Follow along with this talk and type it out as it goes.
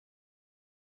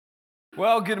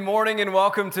Well, good morning and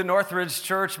welcome to Northridge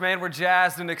Church. Man, we're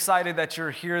jazzed and excited that you're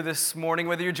here this morning.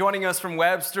 Whether you're joining us from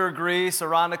Webster, Greece,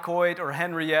 Irondequoit, or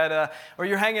Henrietta, or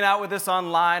you're hanging out with us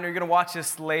online, or you're going to watch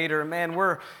us later, man,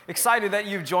 we're excited that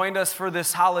you've joined us for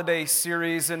this holiday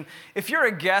series. And if you're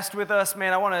a guest with us,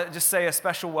 man, I want to just say a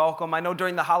special welcome. I know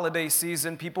during the holiday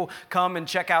season, people come and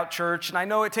check out church, and I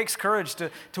know it takes courage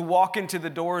to walk into the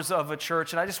doors of a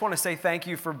church. And I just want to say thank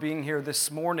you for being here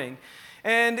this morning.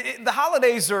 And the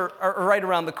holidays are right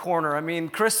around the corner. I mean,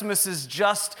 Christmas is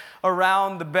just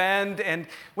around the bend. And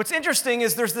what's interesting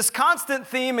is there's this constant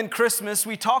theme in Christmas.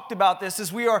 We talked about this,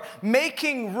 is we are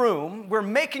making room. We're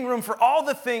making room for all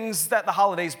the things that the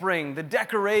holidays bring, the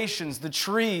decorations, the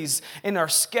trees, in our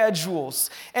schedules.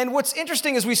 And what's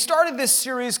interesting is we started this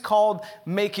series called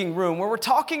Making Room, where we're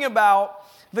talking about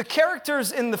the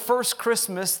characters in the first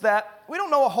Christmas that we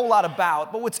don't know a whole lot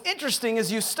about, but what's interesting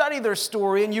is you study their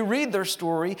story and you read their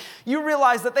story, you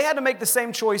realize that they had to make the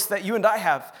same choice that you and I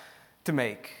have to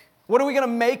make. What are we going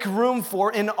to make room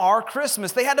for in our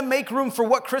Christmas? They had to make room for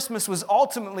what Christmas was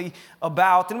ultimately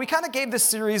about, and we kind of gave this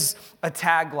series a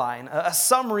tagline, a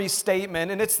summary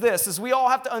statement, and it's this, is we all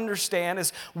have to understand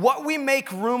is what we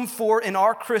make room for in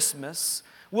our Christmas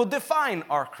will define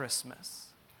our Christmas.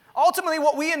 Ultimately,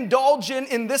 what we indulge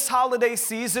in this holiday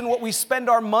season, what we spend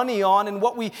our money on, and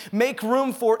what we make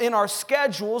room for in our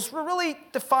schedules will really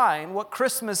define what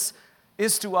Christmas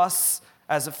is to us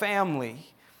as a family.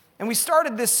 And we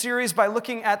started this series by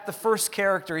looking at the first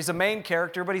character. He's a main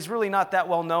character, but he's really not that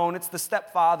well known. It's the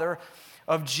stepfather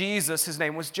of Jesus. His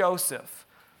name was Joseph.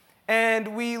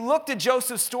 And we looked at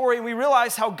Joseph's story and we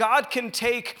realized how God can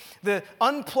take the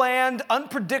unplanned,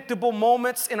 unpredictable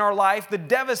moments in our life, the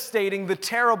devastating, the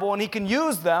terrible, and He can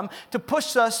use them to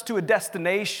push us to a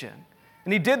destination.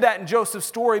 And He did that in Joseph's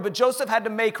story, but Joseph had to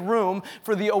make room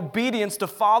for the obedience to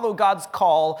follow God's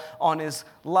call on his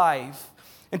life.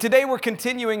 And today we're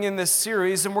continuing in this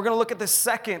series, and we're going to look at the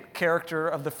second character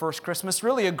of the first Christmas,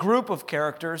 really a group of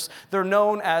characters. They're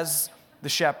known as the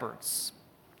shepherds.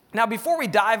 Now, before we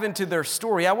dive into their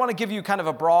story, I want to give you kind of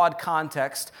a broad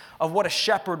context of what a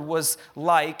shepherd was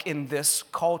like in this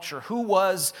culture. Who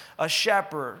was a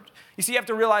shepherd? You see, you have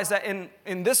to realize that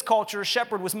in this culture, a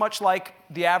shepherd was much like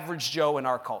the average Joe in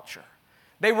our culture.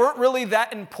 They weren't really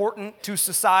that important to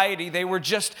society. They were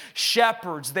just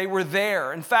shepherds. They were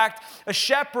there. In fact, a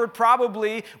shepherd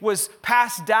probably was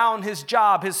passed down his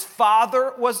job. His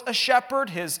father was a shepherd.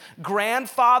 His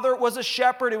grandfather was a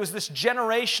shepherd. It was this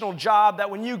generational job that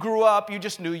when you grew up, you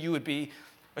just knew you would be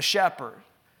a shepherd.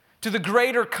 To the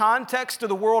greater context of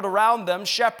the world around them,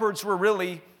 shepherds were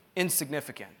really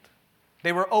insignificant.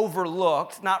 They were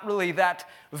overlooked, not really that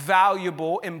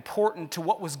valuable, important to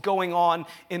what was going on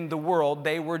in the world.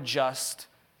 They were just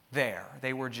there.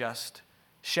 They were just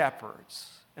shepherds.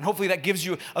 And hopefully that gives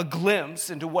you a glimpse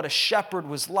into what a shepherd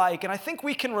was like. And I think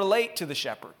we can relate to the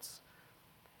shepherds.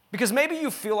 Because maybe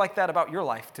you feel like that about your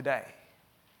life today.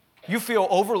 You feel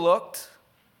overlooked,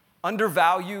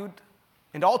 undervalued,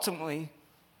 and ultimately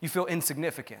you feel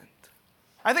insignificant.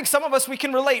 I think some of us, we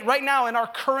can relate right now in our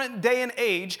current day and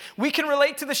age. We can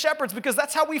relate to the shepherds because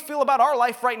that's how we feel about our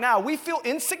life right now. We feel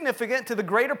insignificant to the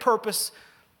greater purpose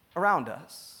around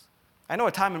us. I know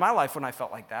a time in my life when I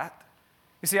felt like that.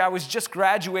 You see, I was just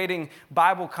graduating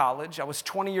Bible college. I was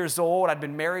 20 years old. I'd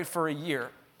been married for a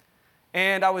year.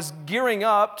 And I was gearing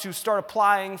up to start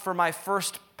applying for my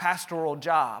first pastoral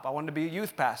job. I wanted to be a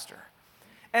youth pastor.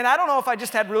 And I don't know if I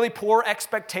just had really poor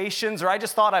expectations or I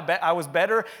just thought I was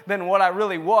better than what I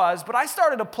really was, but I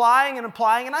started applying, and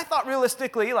I thought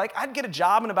realistically, like, I'd get a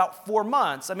job in about 4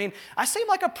 months. I mean, I seem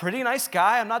like a pretty nice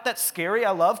guy. I'm not that scary.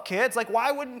 I love kids. Like, why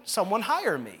wouldn't someone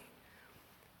hire me?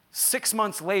 6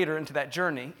 months later into that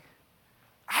journey,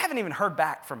 I haven't even heard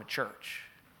back from a church.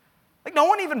 Like, no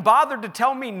one even bothered to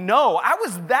tell me no. I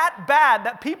was that bad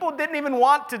that people didn't even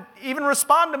want to even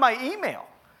respond to my email.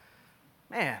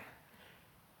 Man.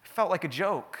 Felt like a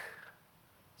joke.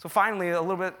 So finally, a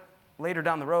little bit later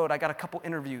down the road, I got a couple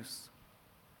interviews.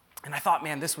 And I thought,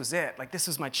 man, this was it. Like, this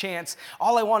was my chance.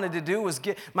 All I wanted to do was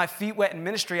get my feet wet in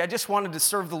ministry. I just wanted to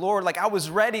serve the Lord. Like, I was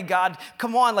ready, God.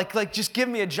 Come on, like just give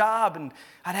me a job. And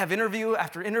I'd have interview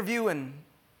after interview, and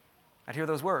I'd hear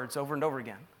those words over and over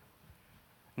again.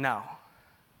 No,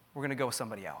 we're going to go with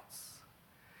somebody else.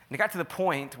 And it got to the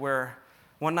point where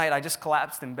one night I just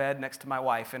collapsed in bed next to my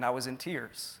wife, and I was in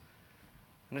tears.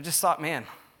 And I just thought, man,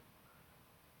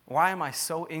 why am I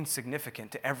so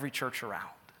insignificant to every church around?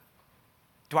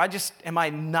 Am I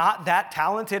not that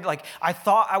talented? Like, I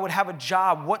thought I would have a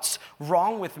job. What's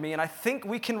wrong with me? And I think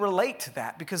we can relate to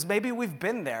that because maybe we've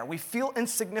been there. We feel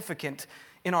insignificant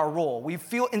in our role. We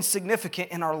feel insignificant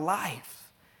in our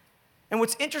life. And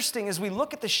what's interesting is we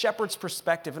look at the shepherd's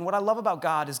perspective, and what I love about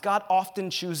God is God often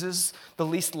chooses the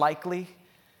least likely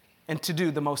and to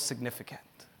do the most significant.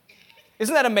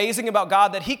 Isn't that amazing about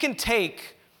God, that he can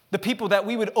take the people that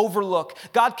we would overlook?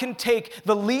 God can take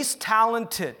the least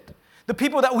talented, the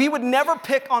people that we would never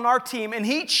pick on our team, and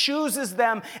he chooses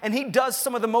them, and he does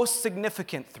some of the most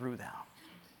significant through them.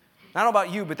 I don't know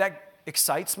about you, but that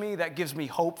excites me. That gives me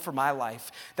hope for my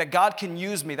life, that God can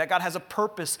use me, that God has a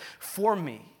purpose for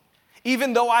me.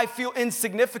 Even though I feel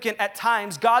insignificant at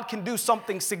times, God can do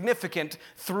something significant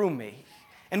through me.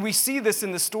 And we see this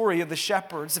in the story of the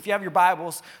shepherds. If you have your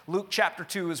Bibles, Luke chapter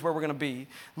 2 is where we're going to be.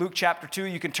 Luke chapter 2,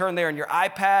 you can turn there on your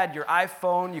iPad, your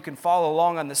iPhone. You can follow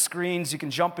along on the screens. You can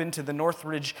jump into the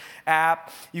Northridge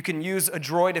app. You can use a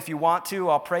Droid if you want to.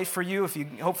 I'll pray for you.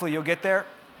 Hopefully you'll get there.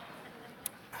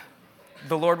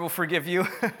 The Lord will forgive you.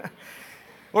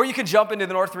 Or you can jump into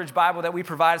the Northridge Bible that we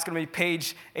provide. It's going to be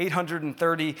page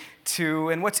 832.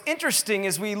 And what's interesting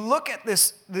is we look at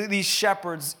these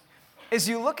shepherds. As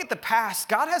you look at the past,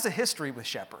 God has a history with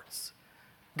shepherds.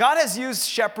 God has used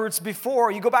shepherds before.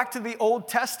 You go back to the Old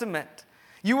Testament,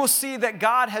 you will see that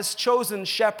God has chosen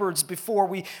shepherds before.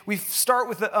 We start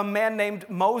with a man named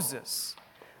Moses.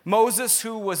 Moses,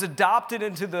 who was adopted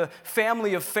into the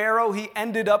family of Pharaoh, he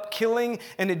ended up killing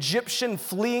an Egyptian,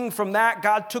 fleeing from that.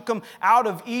 God took him out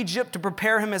of Egypt to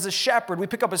prepare him as a shepherd. We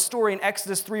pick up a story in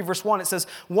Exodus 3, verse 1. It says,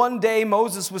 one day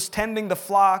Moses was tending the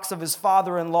flocks of his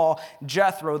father-in-law,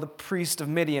 Jethro, the priest of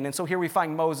Midian. And so here we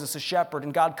find Moses, a shepherd,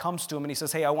 and God comes to him and he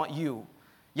says, hey, I want you,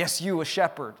 yes, you, a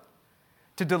shepherd,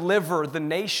 to deliver the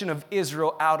nation of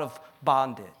Israel out of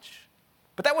bondage.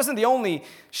 But that wasn't the only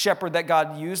shepherd that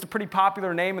God used. A pretty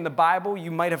popular name in the Bible.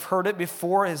 You might have heard it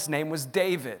before. His name was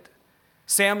David.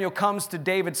 Samuel comes to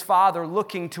David's father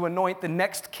looking to anoint the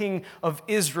next king of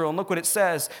Israel. And look what it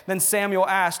says. Then Samuel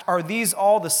asked, are these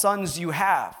all the sons you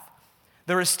have?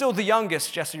 There is still the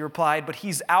youngest, Jesse replied, but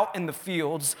he's out in the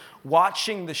fields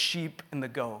watching the sheep and the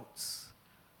goats.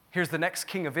 Here's the next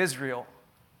king of Israel.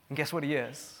 And guess what he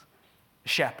is? A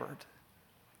shepherd.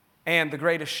 And the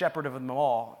greatest shepherd of them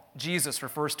all. Jesus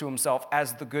refers to himself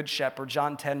as the good shepherd.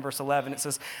 John 10, verse 11, it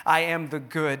says, I am the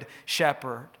good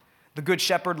shepherd. The good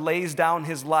shepherd lays down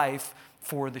his life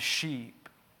for the sheep.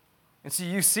 And so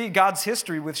you see God's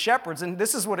history with shepherds, and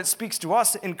this is what it speaks to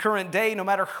us in current day. No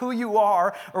matter who you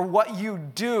are or what you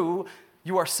do,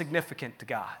 you are significant to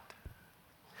God.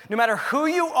 No matter who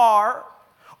you are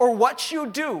or what you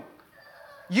do,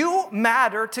 you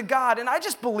matter to God. And I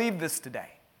just believe this today.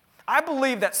 I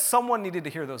believe that someone needed to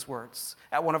hear those words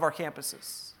at one of our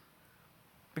campuses.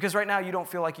 Because right now you don't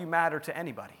feel like you matter to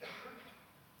anybody.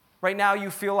 Right now you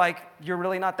feel like you're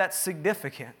really not that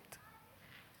significant.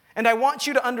 And I want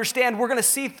you to understand, we're going to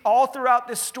see all throughout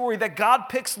this story that God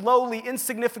picks lowly,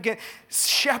 insignificant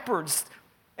shepherds,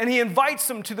 and he invites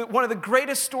them to one of the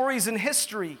greatest stories in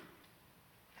history.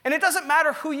 And it doesn't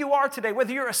matter who you are today,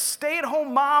 whether you're a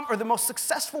stay-at-home mom or the most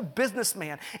successful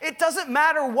businessman. It doesn't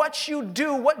matter what you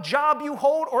do, what job you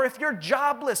hold, or if you're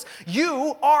jobless.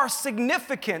 You are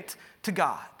significant to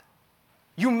God.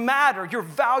 You matter. You're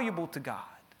valuable to God.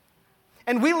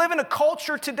 And we live in a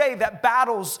culture today that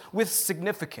battles with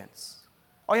significance.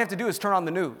 All you have to do is turn on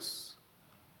the news,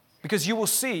 because you will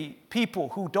see people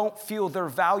who don't feel they're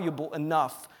valuable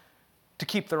enough to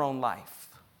keep their own life.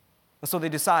 And so they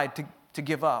decide to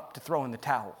give up, to throw in the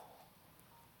towel.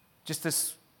 Just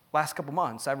this last couple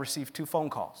months, I received 2 phone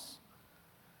calls.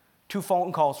 2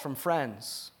 phone calls from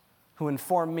friends who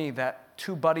informed me that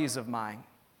 2 buddies of mine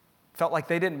felt like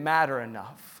they didn't matter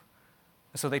enough,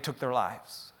 and so they took their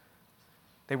lives.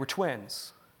 They were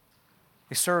twins.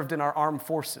 They served in our armed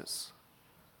forces.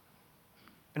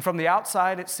 And from the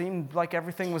outside, it seemed like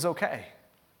everything was okay.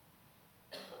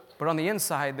 But on the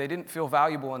inside, they didn't feel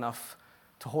valuable enough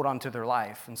to hold on to their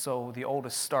life. And so the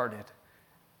oldest started,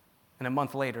 and a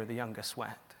month later, the youngest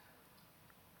went.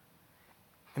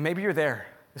 And maybe you're there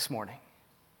this morning,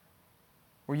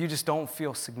 where you just don't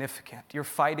feel significant. You're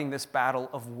fighting this battle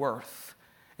of worth.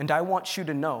 And I want you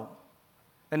to know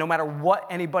that no matter what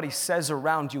anybody says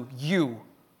around you, you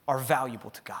are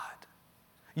valuable to God.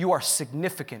 You are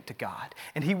significant to God,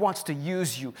 and he wants to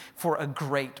use you for a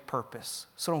great purpose.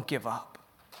 So don't give up.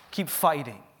 Keep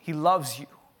fighting. He loves you.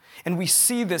 And we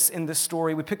see this in this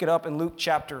story. We pick it up in Luke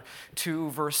chapter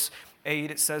 2, verse 8.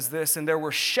 It says this, and there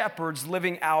were shepherds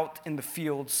living out in the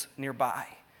fields nearby,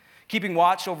 keeping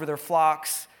watch over their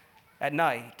flocks at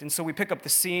night. And so we pick up the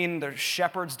scene. There's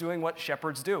shepherds doing what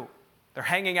shepherds do. They're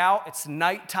hanging out. It's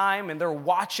nighttime, and they're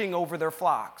watching over their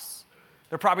flocks.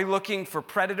 They're probably looking for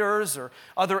predators or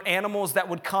other animals that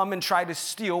would come and try to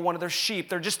steal one of their sheep.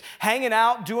 They're just hanging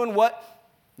out, doing what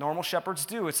Normal shepherds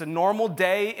do. It's a normal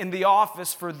day in the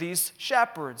office for these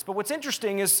shepherds. But what's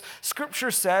interesting is Scripture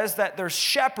says that there's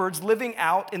shepherds living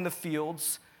out in the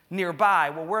fields nearby.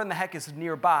 Well, where in the heck is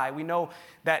nearby? We know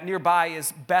that nearby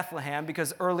is Bethlehem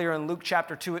because earlier in Luke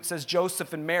chapter 2 it says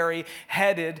Joseph and Mary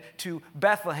headed to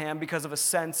Bethlehem because of a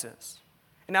census.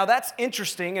 Now that's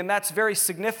interesting and that's very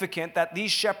significant that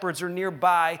these shepherds are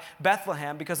nearby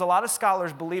Bethlehem because a lot of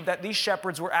scholars believe that these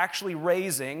shepherds were actually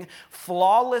raising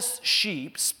flawless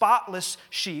sheep, spotless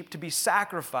sheep to be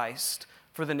sacrificed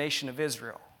for the nation of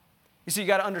Israel. You see, you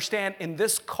got to understand in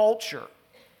this culture,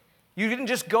 you didn't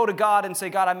just go to God and say,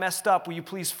 God, I messed up. Will you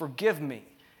please forgive me?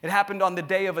 It happened on the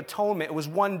Day of Atonement. It was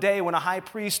one day when a high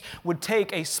priest would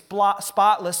take a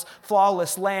spotless,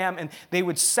 flawless lamb and they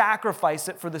would sacrifice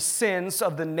it for the sins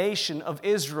of the nation of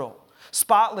Israel.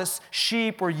 Spotless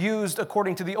sheep were used,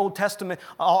 according to the Old Testament,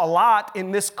 a lot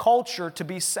in this culture to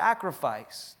be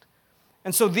sacrificed.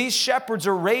 And so these shepherds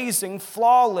are raising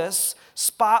flawless,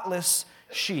 spotless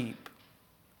sheep.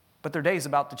 But their day is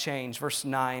about to change. Verse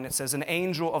 9, it says, an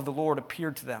angel of the Lord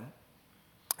appeared to them,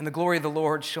 and the glory of the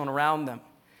Lord shone around them.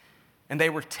 And they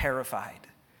were terrified.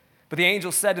 But the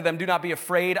angel said to them, do not be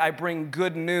afraid. I bring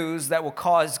good news that will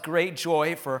cause great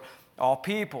joy for all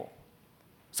people.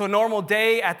 So a normal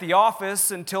day at the office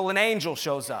until an angel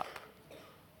shows up.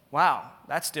 Wow,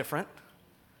 that's different.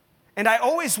 And I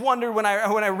always wondered when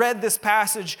I read this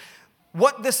passage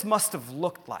what this must have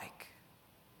looked like.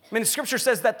 I mean, the Scripture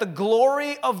says that the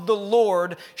glory of the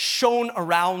Lord shone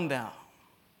around them.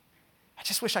 I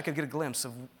just wish I could get a glimpse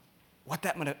of what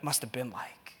that must have been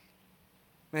like.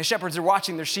 And the shepherds are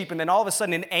watching their sheep, and then all of a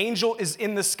sudden an angel is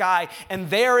in the sky, and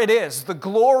there it is, the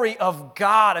glory of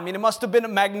God. I mean, it must have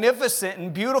been magnificent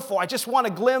and beautiful. I just want a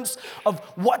glimpse of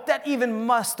what that even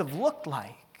must have looked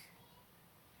like.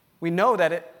 We know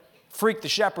that it freaked the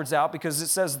shepherds out because it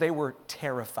says they were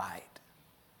terrified.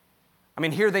 I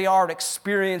mean, here they are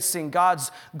experiencing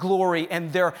God's glory,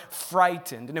 and they're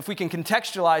frightened. And if we can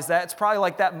contextualize that, it's probably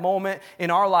like that moment in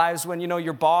our lives when,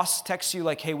 your boss texts you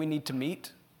like, hey, we need to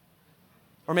meet.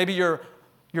 Or maybe your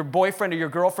boyfriend or your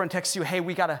girlfriend texts you, hey,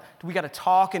 we gotta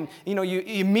talk. And, you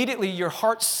immediately your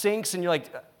heart sinks and you're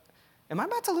like, am I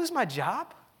about to lose my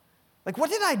job? Like, what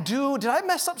did I do? Did I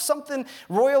mess up something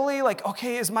royally? Like,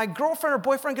 okay, is my girlfriend or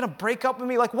boyfriend going to break up with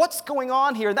me? Like, what's going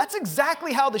on here? That's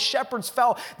exactly how the shepherds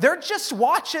felt. They're just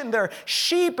watching their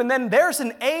sheep, and then there's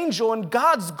an angel in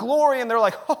God's glory, and they're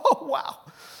like, oh, wow,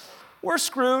 we're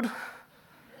screwed.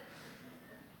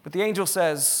 But the angel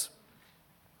says,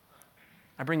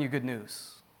 I bring you good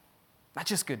news. Not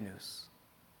just good news,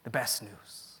 the best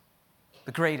news,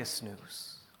 the greatest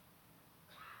news.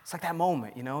 It's like that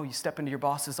moment, you step into your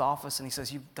boss's office and he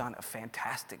says, you've done a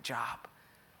fantastic job.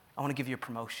 I want to give you a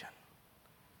promotion.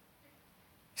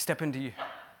 You step into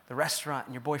the restaurant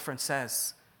and your boyfriend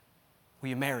says, will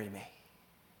you marry me?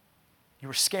 You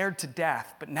were scared to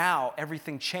death, but now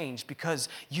everything changed because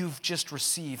you've just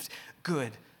received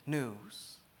good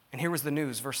news. And here was the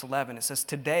news, verse 11. It says,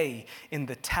 today in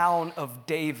the town of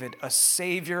David, a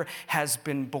Savior has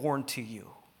been born to you.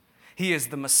 He is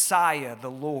the Messiah, the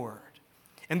Lord.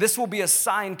 And this will be a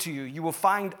sign to you. You will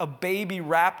find a baby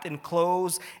wrapped in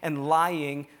clothes and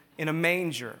lying in a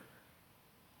manger.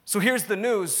 So here's the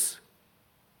news.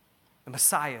 The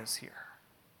Messiah is here.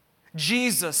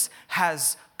 Jesus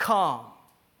has come.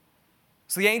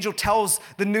 So the angel tells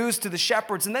the news to the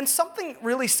shepherds, and then something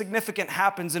really significant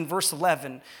happens in verse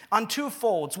 11 on two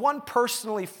folds, one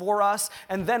personally for us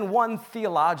and then one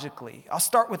theologically. I'll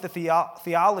start with the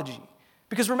theology.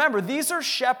 Because remember, these are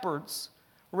shepherds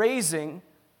raising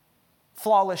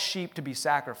flawless sheep to be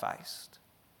sacrificed.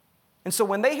 And so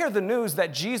when they hear the news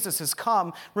that Jesus has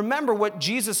come, remember what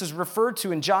Jesus is referred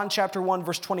to in John chapter 1,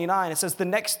 verse 29. It says, the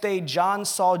next day John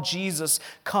saw Jesus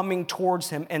coming towards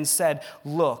him and said,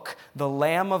 look, the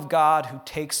Lamb of God who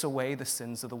takes away the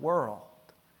sins of the world.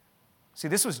 See,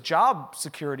 this was job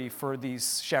security for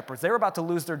these shepherds. They were about to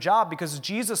lose their job because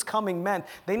Jesus coming meant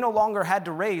they no longer had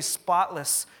to raise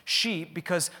spotless sheep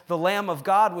because the Lamb of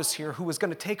God was here who was going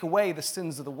to take away the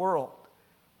sins of the world.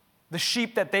 The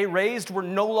sheep that they raised were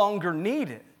no longer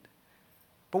needed.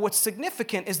 But what's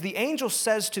significant is the angel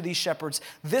says to these shepherds,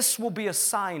 this will be a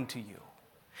sign to you.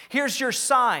 Here's your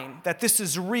sign that this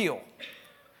is real.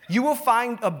 You will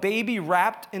find a baby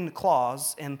wrapped in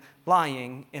cloths and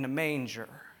lying in a manger.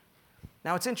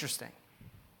 Now it's interesting.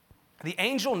 The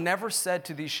angel never said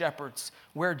to these shepherds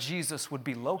where Jesus would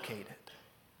be located.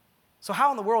 So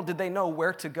how in the world did they know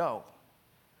where to go?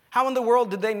 How in the world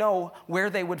did they know where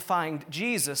they would find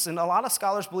Jesus? And a lot of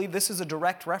scholars believe this is a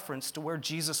direct reference to where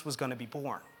Jesus was going to be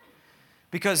born.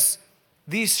 Because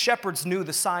these shepherds knew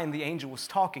the sign the angel was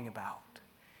talking about.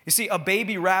 You see, a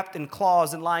baby wrapped in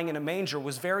cloths and lying in a manger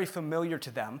was very familiar to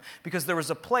them because there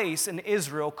was a place in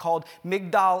Israel called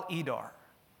Migdal Edar,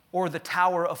 or the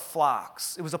Tower of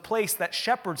Flocks. It was a place that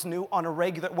shepherds went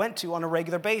to on a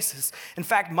regular basis. In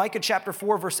fact, Micah chapter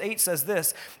 4, verse 8 says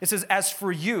this. It says, "As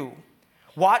for you,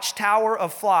 watchtower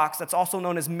of flocks," that's also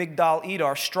known as Migdal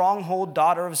Edar, "stronghold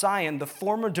daughter of Zion, the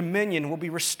former dominion will be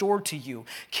restored to you.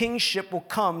 Kingship will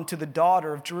come to the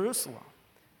daughter of Jerusalem."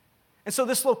 And so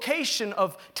this location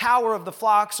of Tower of the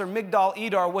Flocks, or Migdal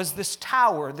Edar, was this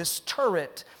tower, this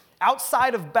turret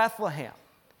outside of Bethlehem.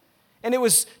 And it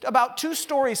was about 2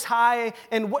 stories high,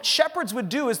 and what shepherds would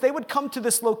do is they would come to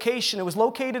this location. It was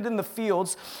located in the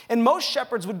fields, and most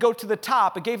shepherds would go to the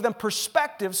top. It gave them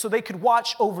perspective so they could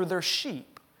watch over their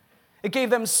sheep. It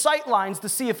gave them sight lines to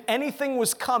see if anything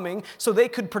was coming so they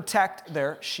could protect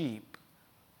their sheep.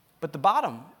 But the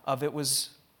bottom of it was,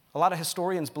 a lot of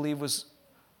historians believe, was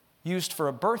used for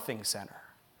a birthing center.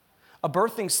 A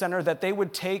birthing center that they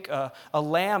would take a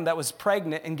lamb that was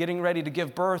pregnant and getting ready to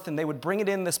give birth, and they would bring it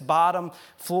in this bottom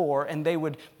floor, and they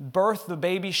would birth the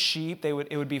baby sheep. It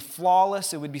would be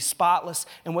flawless, it would be spotless,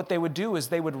 and what they would do is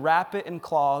they would wrap it in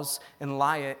cloths and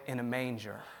lie it in a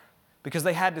manger, because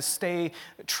they had to stay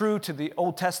true to the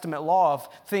Old Testament law of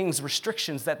things,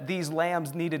 restrictions that these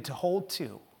lambs needed to hold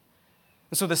to.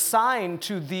 And so the sign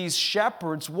to these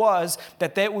shepherds was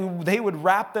that they would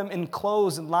wrap them in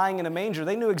clothes and lying in a manger.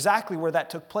 They knew exactly where that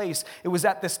took place. It was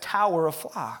at this Tower of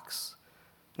Flocks.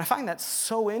 And I find that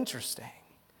so interesting.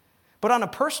 But on a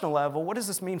personal level, what does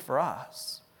this mean for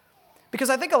us? Because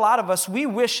I think a lot of us, we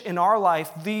wish in our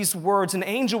life these words, an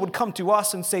angel would come to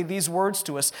us and say these words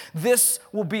to us: "This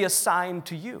will be a sign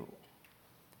to you."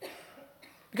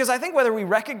 Because I think whether we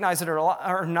recognize it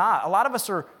or not, a lot of us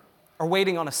are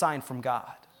waiting on a sign from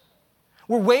God.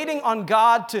 We're waiting on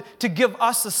God to give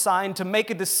us a sign, to make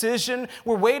a decision.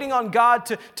 We're waiting on God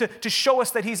to show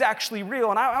us that He's actually real.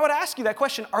 And I would ask you that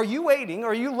question: are you waiting,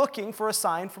 or are you looking for a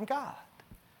sign from God?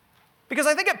 Because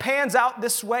I think it pans out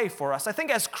this way for us. I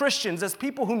think as Christians, as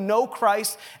people who know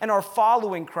Christ and are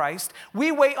following Christ,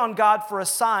 we wait on God for a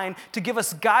sign to give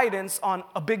us guidance on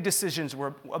a big decision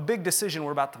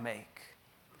we're about to make.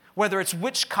 Whether it's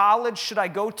which college should I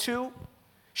go to?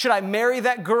 Should I marry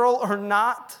that girl or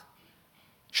not?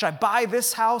 Should I buy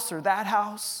this house or that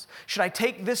house? Should I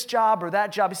take this job or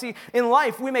that job? You see, in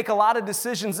life, we make a lot of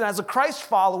decisions, and as a Christ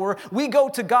follower, we go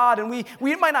to God, and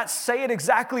we might not say it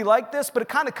exactly like this, but it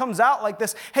kind of comes out like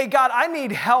this: "Hey, God, I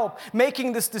need help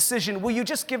making this decision. Will you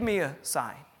just give me a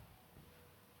sign?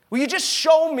 Will you just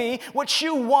show me what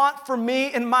you want for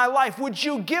me in my life? Would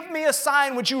you give me a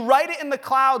sign? Would you write it in the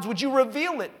clouds? Would you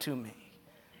reveal it to me?"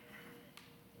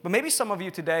 But maybe some of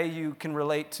you today, you can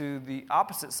relate to the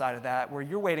opposite side of that, where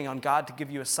you're waiting on God to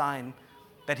give you a sign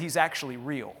that He's actually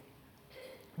real.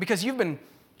 Because you've been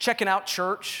checking out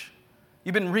church,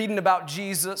 you've been reading about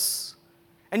Jesus,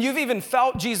 and you've even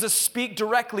felt Jesus speak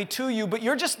directly to you, but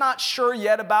you're just not sure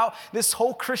yet about this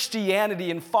whole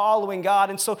Christianity and following God.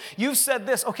 And so you've said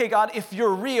this: "Okay, God, if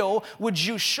you're real, would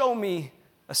you show me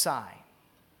a sign?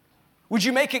 Would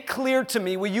you make it clear to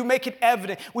me? Will you make it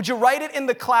evident? Would you write it in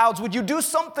the clouds? Would you do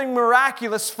something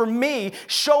miraculous for me?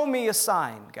 Show me a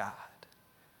sign, God."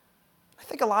 I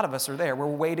think a lot of us are there. We're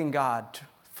waiting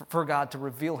for God to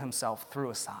reveal Himself through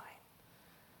a sign.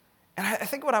 And I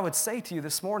think what I would say to you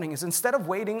this morning is, instead of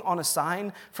waiting on a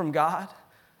sign from God,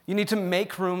 you need to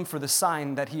make room for the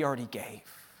sign that He already gave.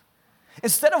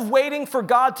 Instead of waiting for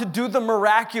God to do the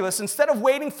miraculous, instead of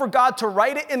waiting for God to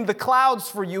write it in the clouds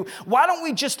for you, why don't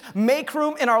we just make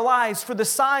room in our lives for the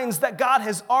signs that God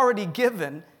has already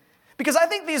given? Because I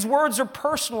think these words are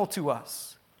personal to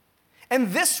us.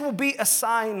 And this will be a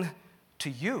sign to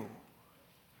you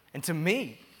and to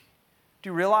me. Do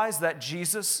you realize that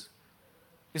Jesus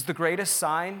is the greatest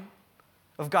sign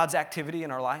of God's activity in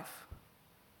our life?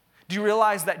 Do you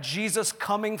realize that Jesus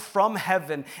coming from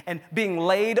heaven and being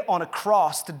laid on a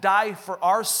cross to die for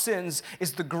our sins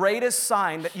is the greatest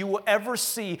sign that you will ever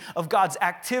see of God's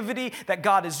activity, that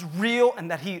God is real, and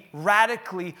that He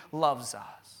radically loves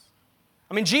us?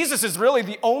 I mean, Jesus is really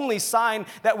the only sign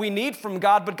that we need from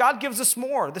God, but God gives us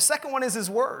more. The second one is His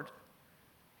Word.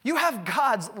 You have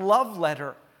God's love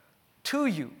letter to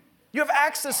you. You have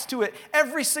access to it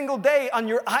every single day on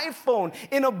your iPhone,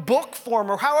 in a book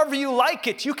form, or however you like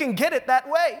it. You can get it that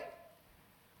way.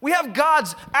 We have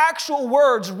God's actual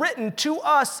words written to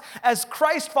us as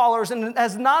Christ followers and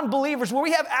as non-believers, where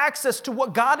we have access to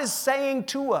what God is saying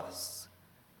to us.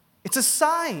 It's a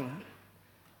sign.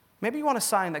 Maybe you want a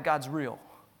sign that God's real.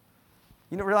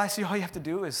 You don't realize all you have to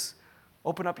do is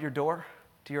open up your door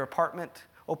to your apartment,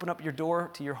 open up your door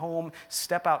to your home,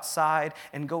 step outside,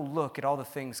 and go look at all the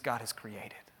things God has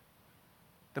created.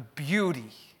 the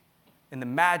beauty and the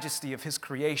majesty of his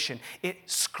creation, it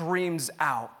screams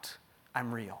out,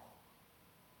 I'm real.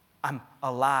 I'm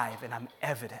alive and I'm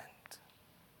evident.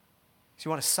 So you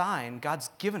want a sign? God's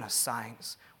given us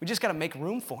signs. We just got to make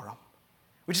room for them.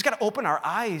 We just got to open our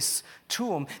eyes to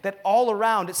them, that all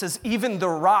around it says even the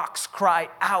rocks cry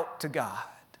out to God.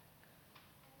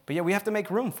 But yet we have to make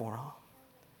room for them.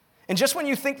 And just when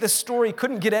you think this story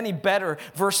couldn't get any better,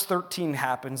 verse 13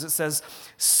 happens. It says,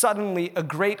 suddenly a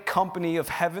great company of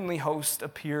heavenly hosts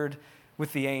appeared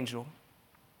with the angel,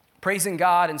 praising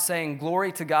God and saying,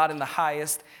 glory to God in the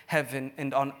highest heaven,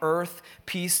 and on earth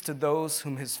peace to those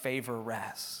whom his favor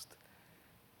rests.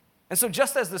 And so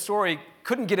just as the story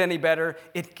couldn't get any better,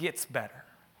 it gets better.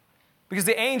 Because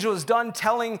the angel is done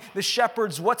telling the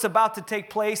shepherds what's about to take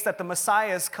place, that the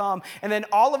Messiah has come. And then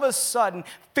all of a sudden,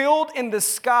 filled in the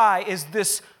sky is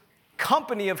this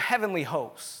company of heavenly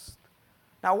hosts.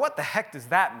 Now, what the heck does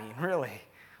that mean, really?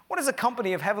 What is a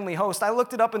company of heavenly hosts? I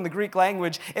looked it up in the Greek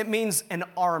language. It means an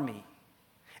army.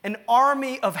 An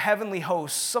army of heavenly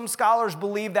hosts. Some scholars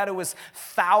believe that it was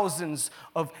thousands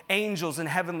of angels and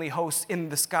heavenly hosts in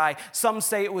the sky. Some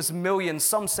say it was millions.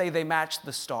 Some say they matched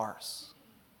the stars.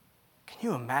 Can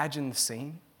you imagine the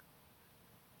scene?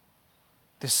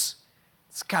 This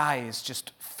sky is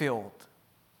just filled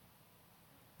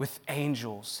with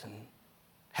angels and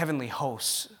heavenly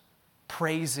hosts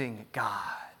praising God.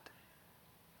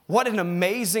 What an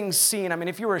amazing scene. I mean,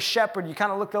 if you were a shepherd, you kind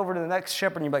of look over to the next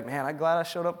shepherd and you're like, man, I'm glad I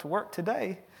showed up to work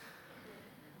today.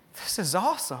 This is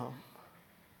awesome.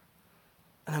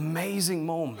 An amazing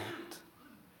moment.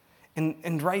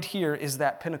 And right here is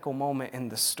that pinnacle moment in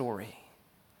the story.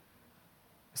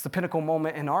 It's the pinnacle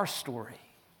moment in our story.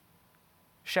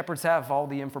 Shepherds have all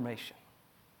the information.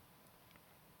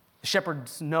 The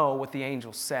shepherds know what the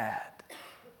angel said.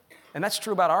 And that's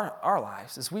true about our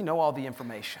lives, is we know all the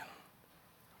information.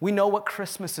 We know what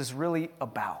Christmas is really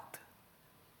about.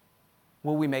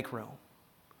 Will we make room?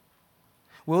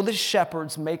 Will the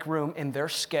shepherds make room in their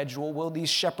schedule? Will these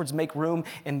shepherds make room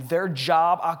in their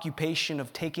job occupation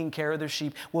of taking care of their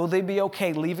sheep? Will they be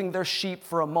okay leaving their sheep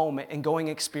for a moment and going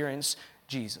experience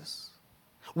Jesus?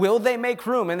 Will they make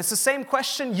room? And it's the same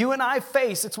question you and I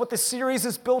face. It's what this series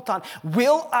is built on.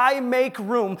 Will I make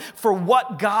room for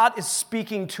what God is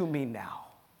speaking to me now?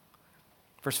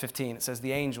 Verse 15, it says,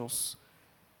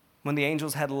 when the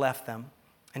angels had left them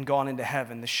and gone into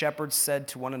heaven, the shepherds said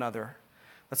to one another,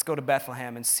 let's go to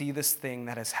Bethlehem and see this thing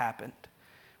that has happened,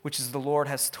 which is the Lord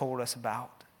has told us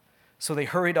about. So they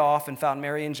hurried off and found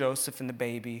Mary and Joseph and the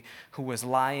baby who was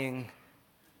lying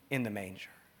in the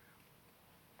manger.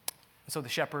 So the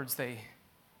shepherds, they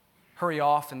hurry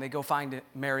off and they go find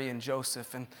Mary and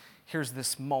Joseph, and here's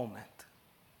this moment.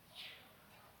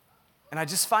 And I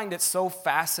just find it so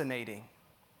fascinating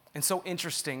and so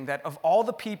interesting that of all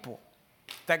the people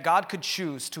that God could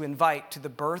choose to invite to the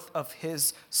birth of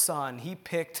his son, he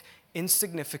picked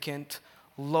insignificant,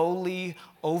 lowly,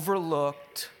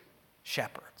 overlooked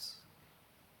shepherds.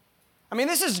 I mean,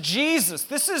 this is Jesus.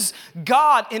 This is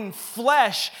God in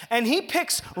flesh. And he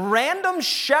picks random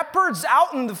shepherds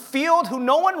out in the field who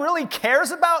no one really cares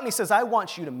about. And he says, I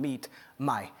want you to meet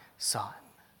my son.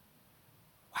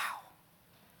 Wow.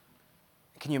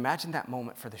 Can you imagine that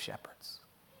moment for the shepherds?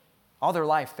 All their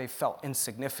life, they've felt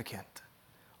insignificant.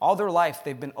 All their life,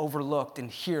 they've been overlooked.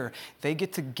 And here, they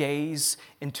get to gaze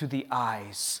into the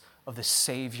eyes of the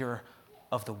Savior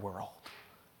of the world.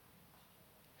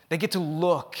 They get to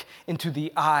look into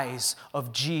the eyes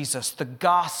of Jesus, the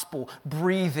gospel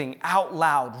breathing out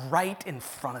loud right in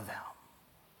front of them.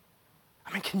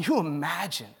 I mean, can you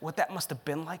imagine what that must have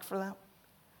been like for them?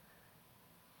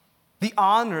 The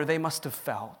honor they must have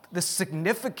felt, the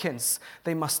significance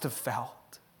they must have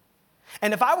felt.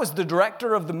 And if I was the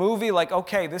director of the movie, like,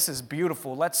 okay, this is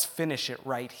beautiful, let's finish it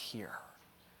right here.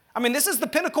 I mean, this is the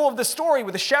pinnacle of the story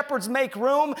where the shepherds make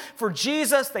room for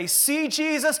Jesus. They see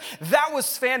Jesus. That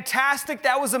was fantastic.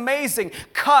 That was amazing.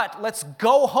 Cut. Let's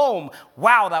go home.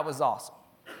 Wow, that was awesome.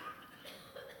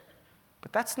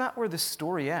 But that's not where the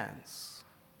story ends,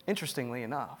 interestingly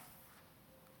enough.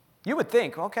 You would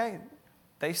think, okay,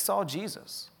 they saw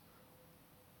Jesus.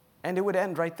 And it would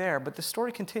end right there. But the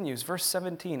story continues. Verse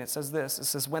 17, it says this. It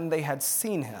says, when they had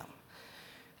seen him,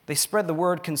 they spread the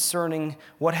word concerning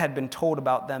what had been told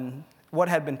about them, what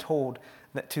had been told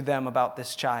to them about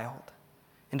this child.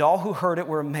 And all who heard it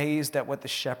were amazed at what the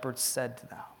shepherds said to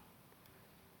them.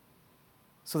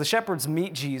 So the shepherds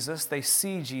meet Jesus, they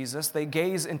see Jesus, they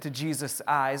gaze into Jesus'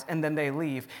 eyes, and then they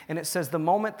leave. And it says the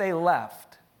moment they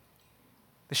left,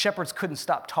 the shepherds couldn't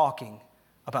stop talking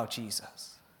about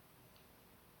Jesus.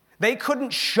 They couldn't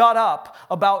shut up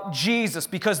about Jesus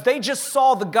because they just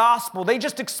saw the gospel. They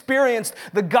just experienced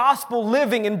the gospel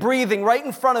living and breathing right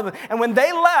in front of them. And when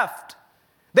they left,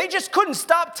 they just couldn't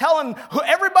stop telling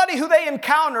everybody who they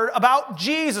encountered about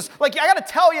Jesus. Like, I got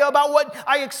to tell you about what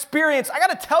I experienced. I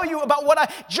got to tell you about what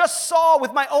I just saw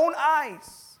with my own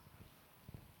eyes.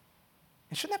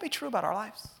 And shouldn't that be true about our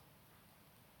lives?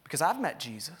 Because I've met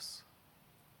Jesus.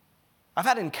 I've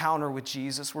had an encounter with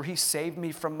Jesus where he saved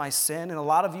me from my sin, and a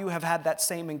lot of you have had that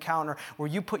same encounter where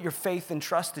you put your faith and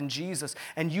trust in Jesus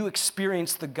and you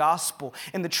experience the gospel.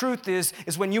 And the truth is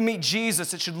when you meet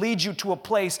Jesus, it should lead you to a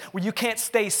place where you can't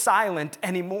stay silent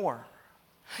anymore.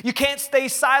 You can't stay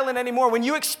silent anymore. When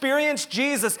you experience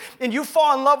Jesus and you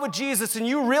fall in love with Jesus and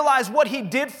you realize what he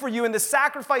did for you and the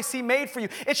sacrifice he made for you,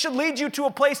 it should lead you to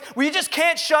a place where you just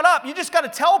can't shut up. You just got to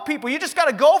tell people. You just got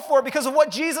to go for it because of what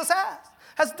Jesus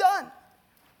has done.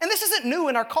 And this isn't new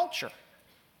in our culture.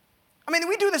 I mean,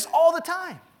 we do this all the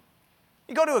time.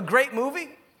 You go to a great movie.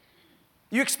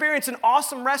 You experience an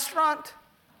awesome restaurant.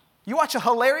 You watch a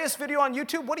hilarious video on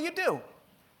YouTube. What do?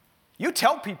 You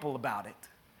tell people about it.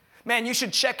 Man, you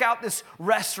should check out this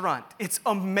restaurant. It's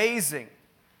amazing.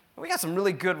 We got some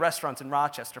really good restaurants in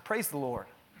Rochester. Praise the Lord.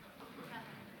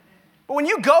 But when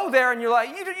you go there and you're like,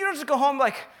 you don't just go home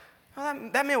like, oh,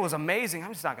 that meal was amazing.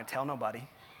 I'm just not going to tell nobody.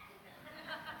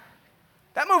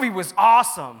 That movie was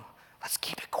awesome. Let's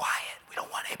keep it quiet. We don't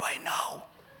want anybody to know.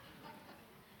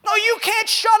 No, you can't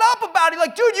shut up about it.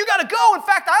 Like, dude, you got to go. In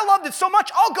fact, I loved it so much,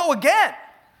 I'll go again.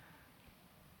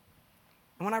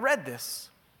 And when I read this,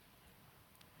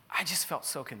 I just felt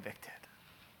so convicted.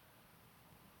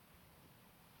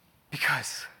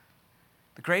 Because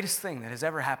the greatest thing that has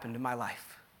ever happened in my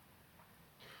life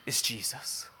is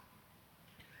Jesus.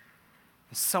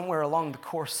 And somewhere along the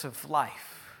course of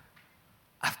life,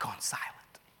 I've gone silent.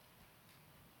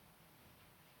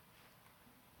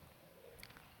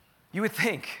 You would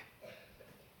think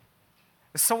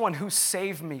that someone who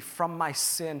saved me from my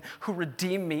sin, who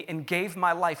redeemed me and gave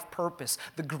my life purpose,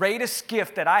 the greatest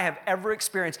gift that I have ever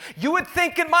experienced, you would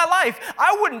think in my life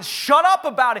I wouldn't shut up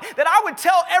about it, that I would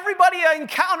tell everybody I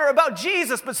encounter about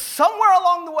Jesus, but somewhere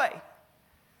along the way,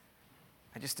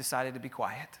 I just decided to be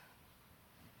quiet.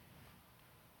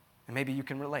 And maybe you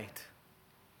can relate.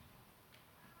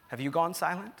 Have you gone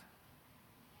silent?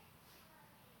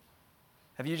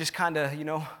 Have you just kind of,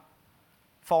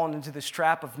 fallen into this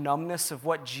trap of numbness of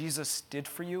what Jesus did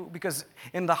for you? Because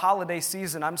in the holiday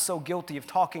season, I'm so guilty of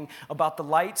talking about the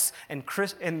lights and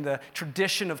the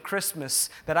tradition of Christmas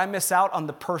that I miss out on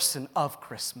the person of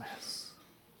Christmas.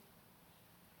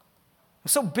 I'm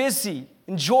so busy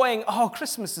enjoying,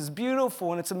 Christmas is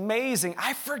beautiful and it's amazing.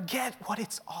 I forget what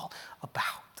it's all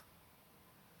about.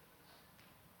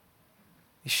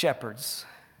 These shepherds,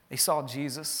 they saw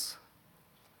Jesus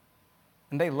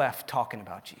and they left talking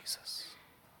about Jesus.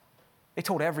 They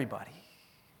told everybody.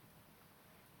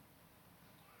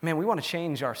 Man, we want to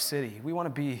change our city. We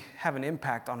want to have an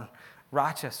impact on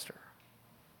Rochester.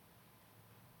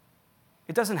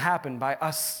 It doesn't happen by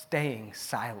us staying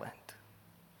silent.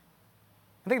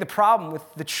 I think the problem with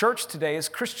the church today is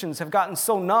Christians have gotten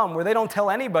so numb where they don't tell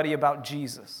anybody about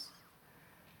Jesus.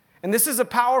 And this is a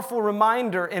powerful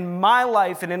reminder in my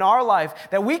life and in our life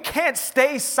that we can't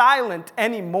stay silent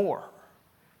anymore.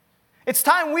 It's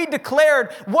time we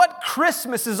declared what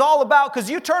Christmas is all about, because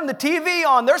you turn the TV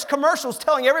on, there's commercials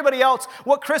telling everybody else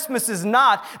what Christmas is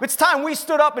not. It's time we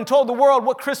stood up and told the world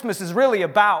what Christmas is really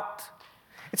about.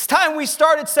 It's time we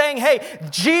started saying, hey,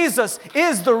 Jesus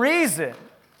is the reason.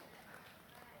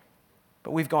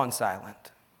 But we've gone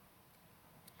silent.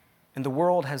 And the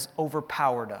world has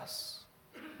overpowered us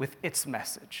with its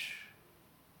message.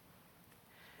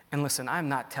 And listen, I'm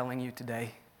not telling you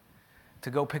today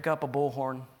to go pick up a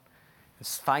bullhorn,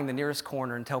 find the nearest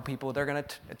corner and tell people they're going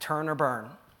to turn or burn.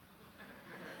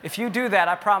 If you do that,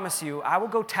 I promise you, I will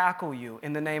go tackle you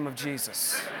in the name of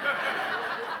Jesus.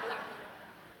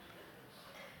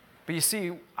 But you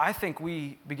see, I think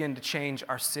we begin to change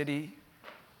our city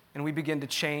and we begin to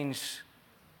change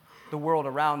the world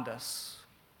around us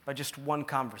by just one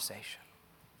conversation.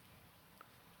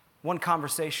 One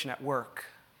conversation at work,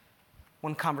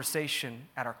 one conversation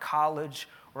at our college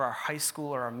or our high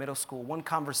school or our middle school, one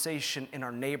conversation in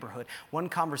our neighborhood, one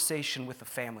conversation with a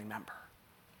family member.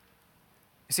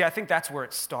 You see, I think that's where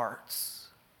it starts.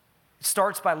 It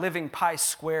starts by living Pi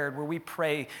Squared, where we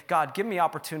pray, God, give me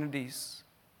opportunities.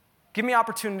 Give me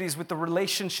opportunities with the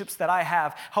relationships that I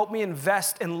have. Help me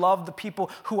invest and love the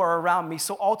people who are around me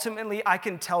so ultimately I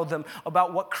can tell them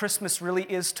about what Christmas really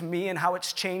is to me and how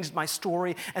it's changed my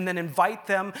story, and then invite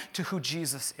them to who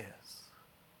Jesus is.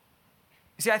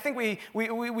 You see, I think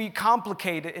we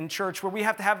complicate it in church where we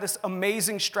have to have this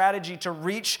amazing strategy to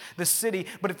reach the city.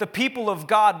 But if the people of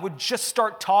God would just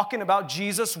start talking about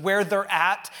Jesus where they're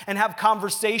at and have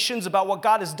conversations about what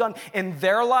God has done in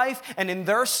their life and in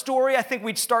their story, I think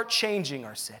we'd start changing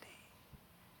our city.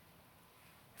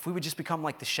 If we would just become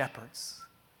like the shepherds,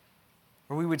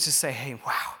 where we would just say, hey,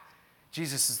 wow,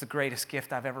 Jesus is the greatest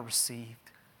gift I've ever received.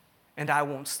 And I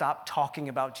won't stop talking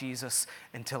about Jesus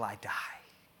until I die.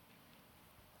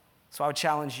 So I would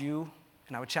challenge you,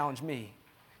 and I would challenge me,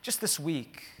 just this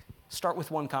week, start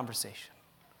with one conversation.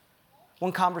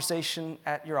 One conversation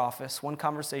at your office, one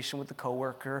conversation with a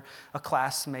coworker, a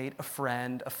classmate, a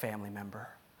friend, a family member,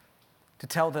 to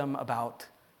tell them about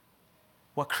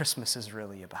what Christmas is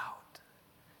really about,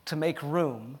 to make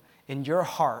room in your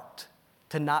heart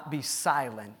to not be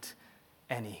silent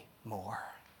anymore.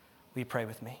 Will you pray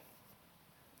with me?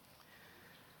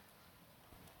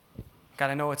 God,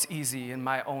 I know it's easy in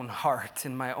my own heart,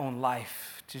 in my own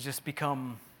life, to just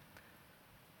become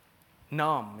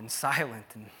numb and silent.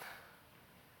 And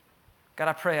God,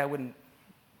 I pray I wouldn't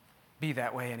be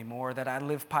that way anymore, that I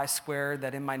live Pi Squared,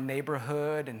 that in my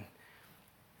neighborhood and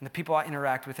the people I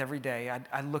interact with every day,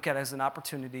 I look at it as an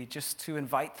opportunity just to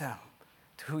invite them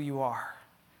to who you are.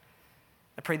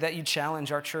 I pray that you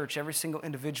challenge our church, every single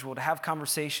individual, to have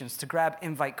conversations, to grab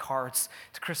invite cards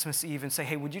to Christmas Eve and say,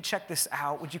 hey, would you check this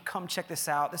out? Would you come check this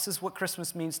out? This is what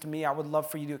Christmas means to me. I would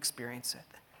love for you to experience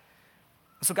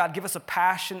it. So God, give us a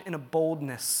passion and a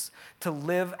boldness to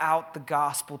live out the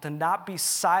gospel, to not be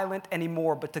silent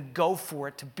anymore, but to go for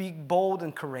it, to be bold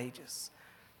and courageous,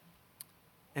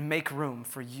 and make room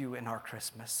for you in our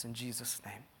Christmas. In Jesus'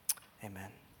 name, amen.